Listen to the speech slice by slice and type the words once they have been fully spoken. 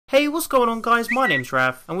Hey, what's going on guys, my name's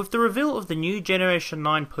Raf, and with the reveal of the new Generation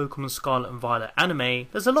 9 Pokémon Scarlet and Violet anime,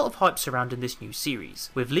 there's a lot of hype surrounding this new series.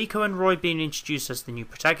 With Liko and Roy being introduced as the new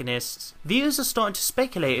protagonists, viewers are starting to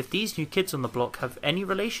speculate if these new kids on the block have any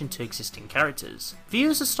relation to existing characters.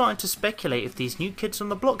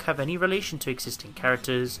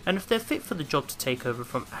 And if they're fit for the job to take over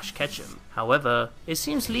from Ash Ketchum. However, it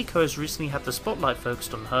seems Liko has recently had the spotlight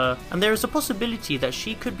focused on her, and there is a possibility that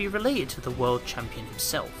she could be related to the world champion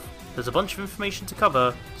himself. There's a bunch of information to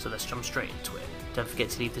cover, so let's jump straight into it. Don't forget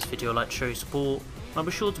to leave this video a like to show your support, and I'll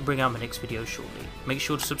be sure to bring out my next video shortly. Make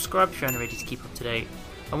sure to subscribe if you're ready to keep up to date,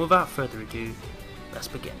 and without further ado, let's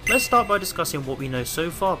begin. Let's start by discussing what we know so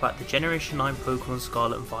far about the Generation 9 Pokémon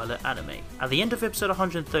Scarlet and Violet anime. At the end of episode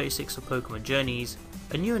 136 of Pokémon Journeys,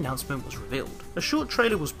 a new announcement was revealed. A short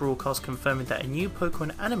trailer was broadcast confirming that a new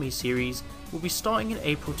Pokémon anime series will be starting in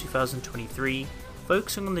April 2023,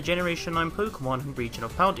 focusing on the Generation 9 Pokémon and region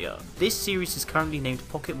of Paldea. This series is currently named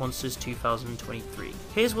Pocket Monsters 2023.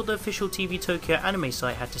 Here's what the official TV Tokyo anime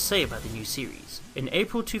site had to say about the new series. In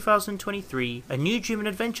April 2023, a new dream and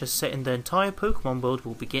adventure set in the entire Pokémon world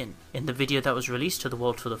will begin. In the video that was released to the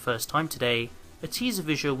world for the first time today, a teaser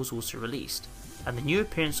visual was also released, and the new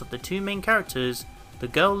appearance of the two main characters, the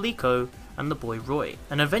girl Liko and the boy Roy.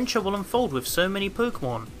 An adventure will unfold with so many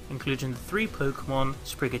Pokémon, including the three Pokémon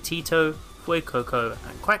Sprigatito, Fuecoco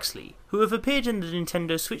and Quaxly, who have appeared in the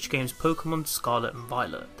Nintendo Switch games Pokémon Scarlet and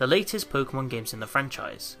Violet, the latest Pokémon games in the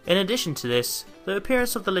franchise. In addition to this, the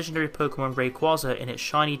appearance of the legendary Pokémon Rayquaza in its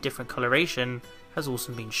shiny different coloration has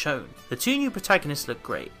also been shown. The two new protagonists look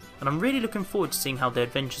great, and I'm really looking forward to seeing how their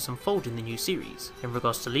adventures unfold in the new series. In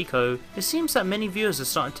regards to Liko, it seems that many viewers are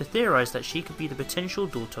starting to theorise that she could be the potential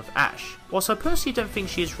daughter of Ash. Whilst I personally don't think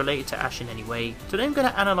she is related to Ash in any way, today I'm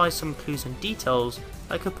going to analyse some clues and details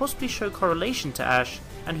that could possibly show correlation to Ash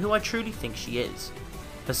and who I truly think she is.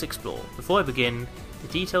 Let's explore. Before I begin, the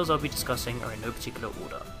details I'll be discussing are in no particular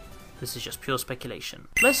order. This is just pure speculation.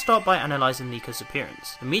 Let's start by analysing Liko's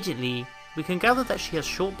appearance. Immediately, we can gather that she has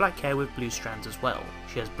short black hair with blue strands as well.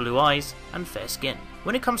 She has blue eyes and fair skin.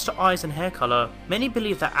 When it comes to eyes and hair colour, many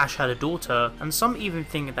believe that Ash had a daughter, and some even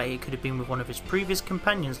think that it could have been with one of his previous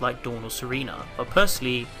companions like Dawn or Serena, but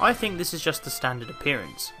personally, I think this is just the standard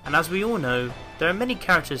appearance, and as we all know, there are many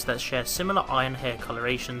characters that share similar eye and hair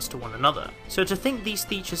colorations to one another, so to think these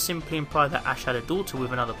features simply imply that Ash had a daughter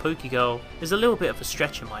with another Pokégirl is a little bit of a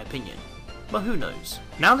stretch in my opinion, but who knows.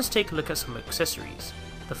 Now let's take a look at some accessories.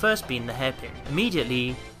 The first being the hairpin.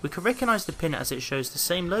 Immediately, we can recognise the pin as it shows the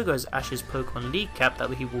same logo as Ash's Pokemon League cap that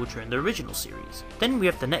he wore during the original series. Then we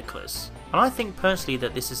have the necklace, and I think personally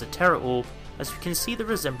that this is a Terra Orb, as we can see the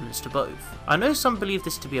resemblance to both. I know some believe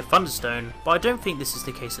this to be a Thunderstone, but I don't think this is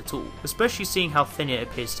the case at all, especially seeing how thin it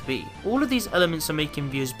appears to be. All of these elements are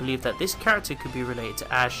making viewers believe that this character could be related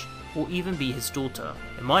to Ash, or even be his daughter.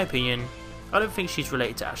 In my opinion, I don't think she's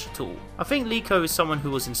related to Ash at all. I think Liko is someone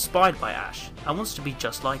who was inspired by Ash and wants to be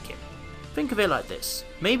just like him. Think of it like this.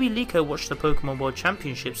 Maybe Liko watched the Pokemon World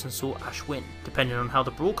Championships and saw Ash win. Depending on how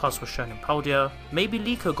the broadcast was shown in Paldea, maybe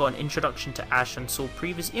Liko got an introduction to Ash and saw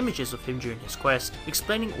previous images of him during his quest,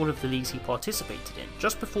 explaining all of the leagues he participated in,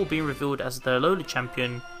 just before being revealed as the Alola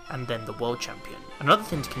champion and then the world champion. Another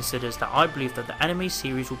thing to consider is that I believe that the anime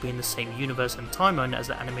series will be in the same universe and timeline as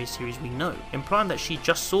the anime series we know, implying that she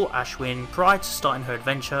just saw Ash win prior to starting her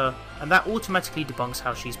adventure, and that automatically debunks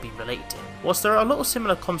how she's been related to him. Whilst there are a lot of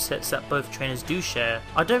similar concepts that both trainers do share,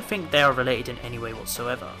 I don't think they are related in any way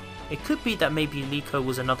whatsoever. It could be that maybe Liko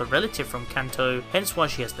was another relative from Kanto, hence why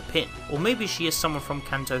she has the pin, or maybe she is someone from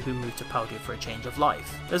Kanto who moved to Paldea for a change of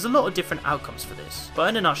life. There's a lot of different outcomes for this, but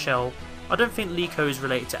in a nutshell, I don't think Liko is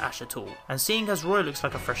related to Ash at all, and seeing as Roy looks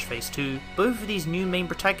like a fresh face too, both of these new main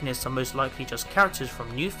protagonists are most likely just characters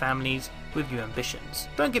from new families with new ambitions.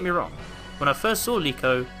 Don't get me wrong, when I first saw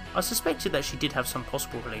Liko, I suspected that she did have some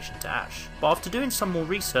possible relation to Ash, but after doing some more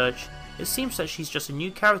research, it seems that she's just a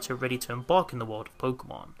new character ready to embark in the world of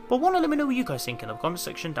Pokemon. But wanna let me know what you guys think in the comment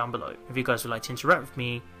section down below. If you guys would like to interact with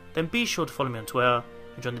me, then be sure to follow me on Twitter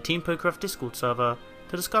and join the TeamPokéRaf Discord server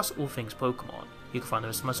to discuss all things Pokemon. You can find the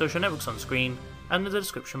rest of my social networks on screen and in the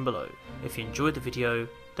description below. If you enjoyed the video,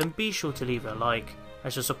 then be sure to leave it a like,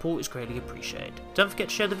 as your support is greatly appreciated. Don't forget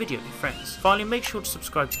to share the video with your friends. Finally, make sure to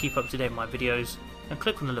subscribe to keep up to date with my videos, and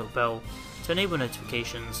click on the little bell to enable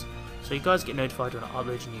notifications so you guys get notified when I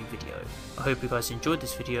upload a new video. I hope you guys enjoyed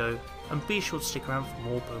this video, and be sure to stick around for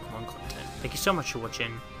more Pokemon content. Thank you so much for watching,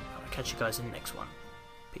 and I'll catch you guys in the next one.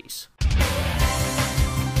 Peace.